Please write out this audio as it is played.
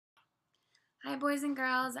Hi, boys and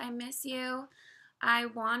girls. I miss you. I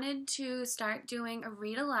wanted to start doing a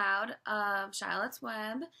read aloud of Charlotte's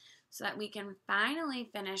Web so that we can finally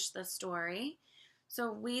finish the story.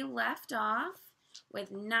 So we left off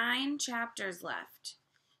with 9 chapters left.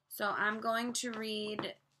 So I'm going to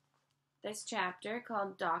read this chapter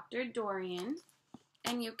called Dr. Dorian,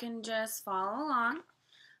 and you can just follow along.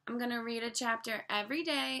 I'm going to read a chapter every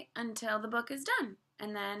day until the book is done,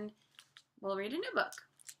 and then we'll read a new book.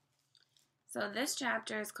 So this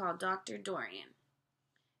chapter is called Dr. Dorian.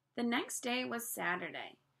 The next day was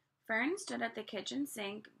Saturday. Fern stood at the kitchen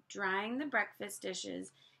sink, drying the breakfast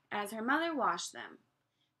dishes as her mother washed them.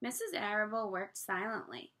 Mrs. Arable worked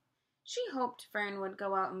silently. She hoped Fern would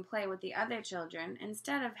go out and play with the other children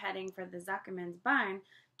instead of heading for the Zuckerman's barn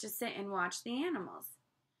to sit and watch the animals.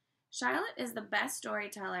 Charlotte is the best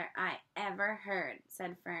storyteller I ever heard,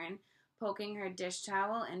 said Fern, poking her dish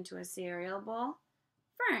towel into a cereal bowl.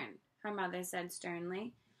 Fern, her mother said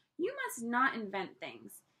sternly, you must not invent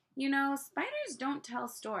things. You know, spiders don't tell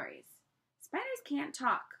stories. Spiders can't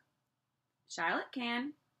talk. Charlotte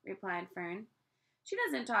can, replied Fern. She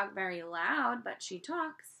doesn't talk very loud, but she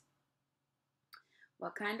talks.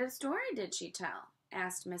 What kind of story did she tell?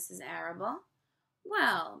 Asked Mrs. Arable.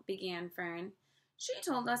 Well, began Fern, she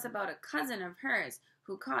told us about a cousin of hers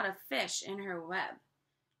who caught a fish in her web.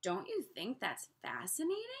 Don't you think that's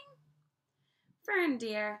fascinating? Fern,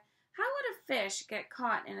 dear, how would a fish get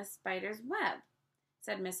caught in a spider's web?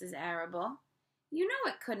 Said Mrs. Arable. You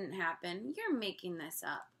know it couldn't happen. You're making this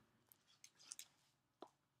up.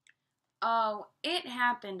 Oh, it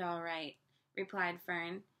happened all right, replied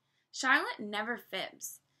Fern. Charlotte never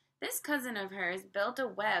fibs. This cousin of hers built a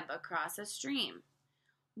web across a stream.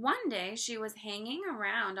 One day she was hanging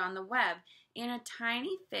around on the web and a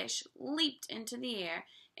tiny fish leaped into the air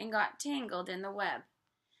and got tangled in the web.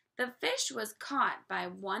 The fish was caught by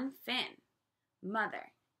one fin.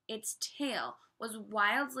 Mother, its tail was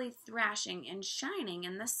wildly thrashing and shining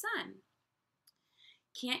in the sun.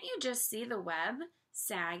 Can't you just see the web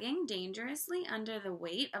sagging dangerously under the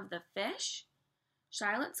weight of the fish?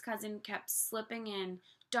 Charlotte's cousin kept slipping in,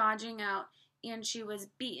 dodging out, and she was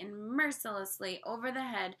beaten mercilessly over the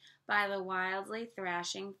head by the wildly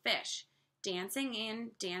thrashing fish, dancing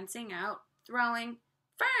in, dancing out, throwing.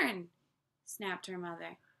 Fern! Snapped her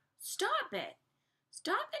mother. Stop it!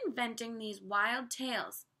 Stop inventing these wild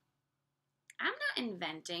tales. I'm not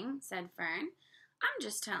inventing, said Fern. I'm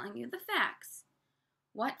just telling you the facts.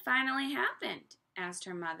 What finally happened? Asked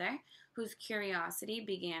her mother, whose curiosity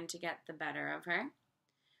began to get the better of her.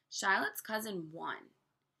 Charlotte's cousin won.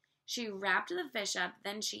 She wrapped the fish up,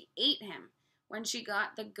 then she ate him when she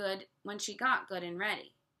got good and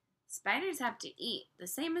ready. Spiders have to eat, the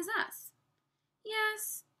same as us.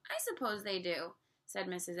 Yes, I suppose they do, said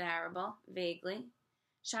Mrs. Arable, vaguely.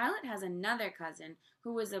 Charlotte has another cousin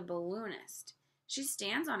who is a balloonist. She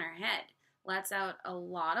stands on her head, lets out a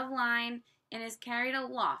lot of line, and is carried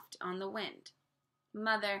aloft on the wind.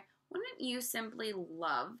 Mother, wouldn't you simply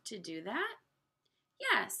love to do that?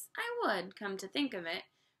 Yes, I would, come to think of it,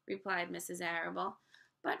 replied Mrs. Arable.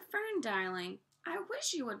 But, Fern, darling, I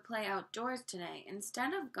wish you would play outdoors today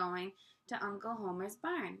instead of going to Uncle Homer's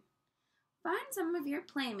barn. Find some of your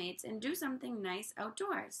playmates and do something nice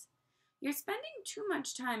outdoors. You're spending too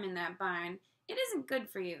much time in that barn. It isn't good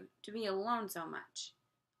for you to be alone so much.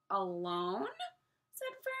 Alone?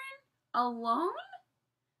 Said Fern. Alone?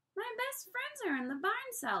 My best friends are in the barn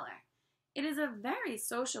cellar. It is a very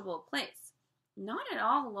sociable place, not at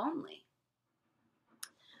all lonely.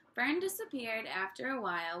 Fern disappeared after a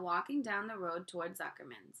while, walking down the road toward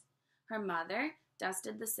Zuckerman's. Her mother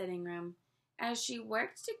dusted the sitting room. As she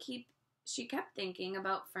worked she kept thinking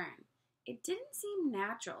about Fern. It didn't seem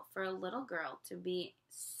natural for a little girl to be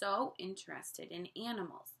so interested in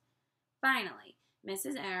animals. Finally,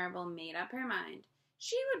 Mrs. Arable made up her mind.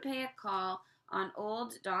 She would pay a call on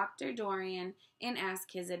old Dr. Dorian and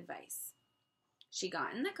ask his advice. She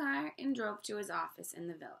got in the car and drove to his office in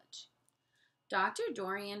the village. Dr.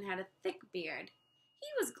 Dorian had a thick beard. He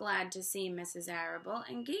was glad to see Mrs. Arable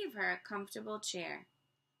and gave her a comfortable chair.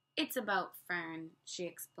 It's about Fern, she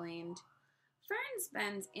explained. Fern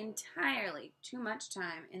spends entirely too much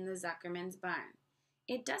time in the Zuckerman's barn.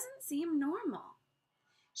 It doesn't seem normal.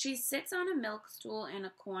 She sits on a milk stool in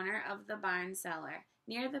a corner of the barn cellar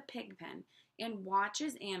near the pig pen and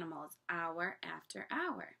watches animals hour after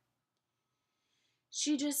hour.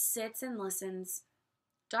 She just sits and listens.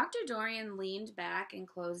 Dr. Dorian leaned back and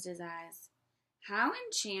closed his eyes. How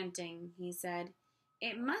enchanting, he said.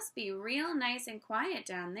 It must be real nice and quiet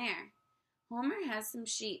down there. Homer has some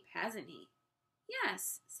sheep, hasn't he?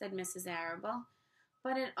 Yes, said Mrs. Arable.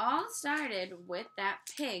 But it all started with that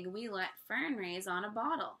pig we let Fern raise on a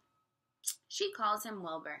bottle. She calls him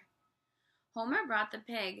Wilbur. Homer bought the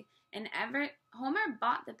pig, and ever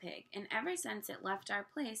since it left our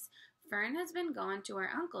place, Fern has been going to her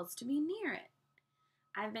uncle's to be near it.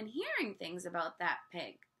 I've been hearing things about that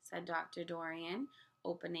pig, said Dr. Dorian,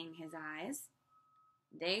 opening his eyes.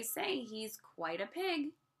 They say he's quite a pig.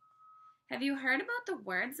 Have you heard about the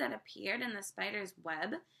words that appeared in the spider's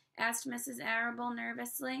web? Asked Mrs. Arable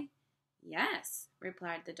nervously. Yes,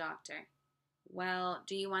 replied the doctor. Well,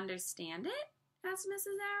 do you understand it? Asked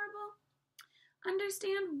Mrs. Arable.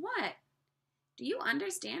 Understand what? Do you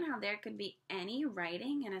understand how there could be any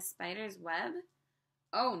writing in a spider's web?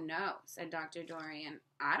 Oh, no, said Dr. Dorian.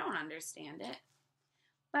 I don't understand it.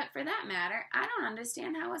 But for that matter, I don't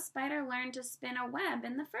understand how a spider learned to spin a web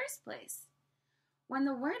in the first place. When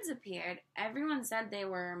the words appeared, everyone said they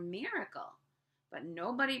were a miracle, but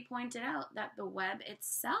nobody pointed out that the web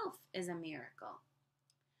itself is a miracle.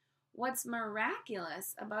 What's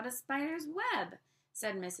miraculous about a spider's web?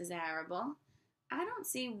 Said Mrs. Arable. I don't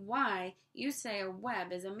see why you say a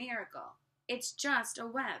web is a miracle. It's just a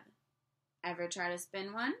web. Ever try to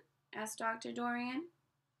spin one? Asked Dr. Dorian.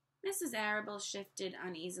 Mrs. Arable shifted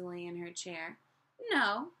uneasily in her chair.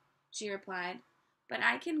 No, she replied, but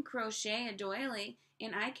I can crochet a doily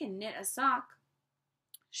and I can knit a sock.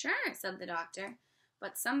 Sure, said the doctor,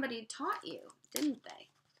 but somebody taught you, didn't they?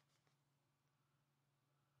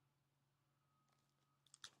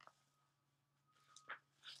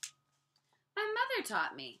 My mother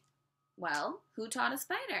taught me. Well, who taught a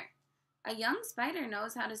spider? A young spider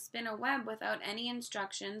knows how to spin a web without any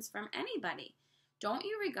instructions from anybody. Don't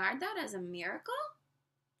you regard that as a miracle?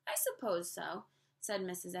 I suppose so, said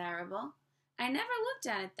Mrs. Arable. I never looked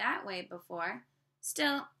at it that way before.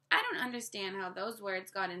 Still, I don't understand how those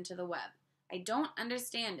words got into the web. I don't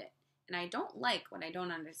understand it, and I don't like what I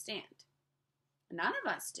don't understand. None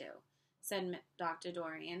of us do, said Dr.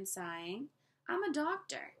 Dorian, sighing. I'm a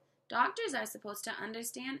doctor. Doctors are supposed to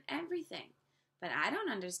understand everything, but I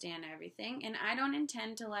don't understand everything, and I don't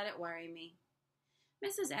intend to let it worry me.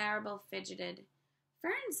 Mrs. Arable fidgeted.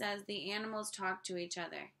 Fern says the animals talk to each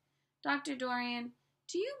other. Dr. Dorian,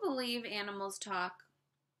 do you believe animals talk?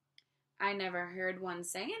 I never heard one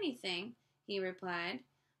say anything, he replied,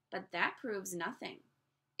 but that proves nothing.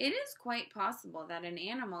 It is quite possible that an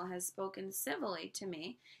animal has spoken civilly to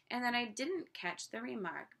me and that I didn't catch the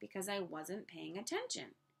remark because I wasn't paying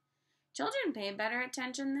attention. Children pay better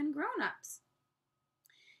attention than grown-ups.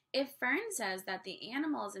 If Fern says that the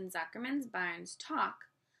animals in Zuckerman's barns talk,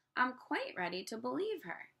 I'm quite ready to believe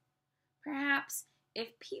her. Perhaps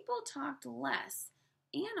if people talked less,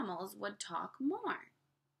 animals would talk more.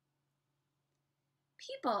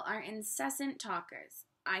 People are incessant talkers.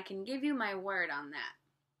 I can give you my word on that.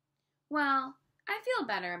 Well, I feel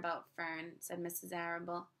better about Fern, said Mrs.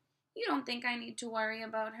 Arable. You don't think I need to worry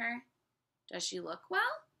about her? Does she look well?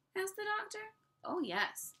 Asked the doctor. Oh,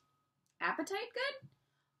 yes. Appetite good?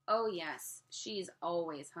 Oh, yes. She's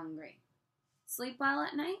always hungry. Sleep well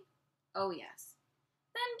at night? Oh, yes.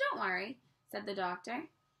 Then don't worry, said the doctor.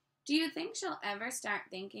 Do you think she'll ever start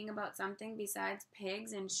thinking about something besides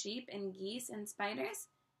pigs and sheep and geese and spiders?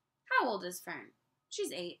 How old is Fern?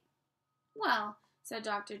 She's 8. Well, said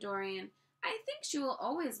Dr. Dorian, I think she will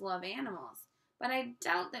always love animals, but I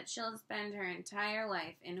doubt that she'll spend her entire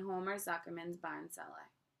life in Homer Zuckerman's barn cellar.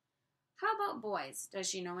 How about boys? Does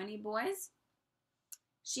she know any boys?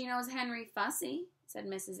 She knows Henry Fussy, said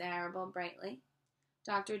Mrs. Arable brightly.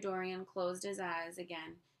 Dr. Dorian closed his eyes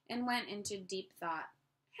again and went into deep thought.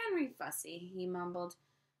 Henry Fussy, he mumbled.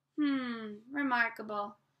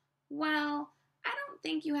 Remarkable. Well, I don't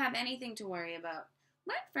think you have anything to worry about.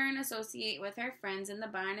 Let Fern associate with her friends in the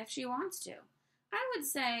barn if she wants to. I would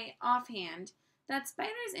say, offhand, that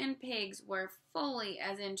spiders and pigs were fully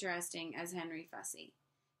as interesting as Henry Fussy.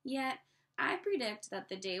 Yet, I predict that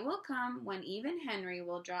the day will come when even Henry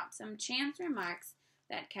will drop some chance remarks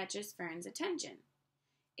that catches Fern's attention.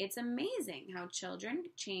 It's amazing how children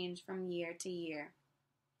change from year to year.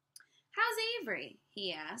 How's Avery?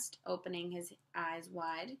 He asked, opening his eyes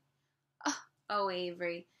wide. Oh,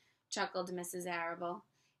 Avery, chuckled Mrs. Arable.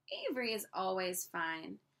 Avery is always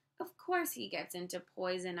fine. Of course he gets into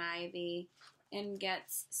poison ivy and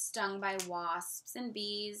gets stung by wasps and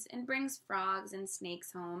bees and brings frogs and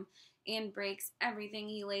snakes home and breaks everything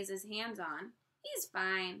he lays his hands on. He's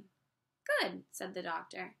fine. Good, said the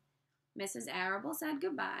doctor. Mrs. Arable said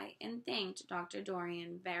goodbye and thanked Dr.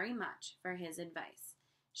 Dorian very much for his advice.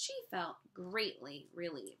 She felt greatly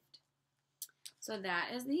relieved. So that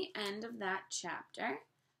is the end of that chapter.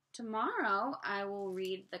 Tomorrow I will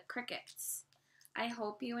read The Crickets. I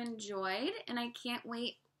hope you enjoyed, and I can't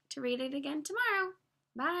wait to read it again tomorrow.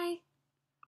 Bye.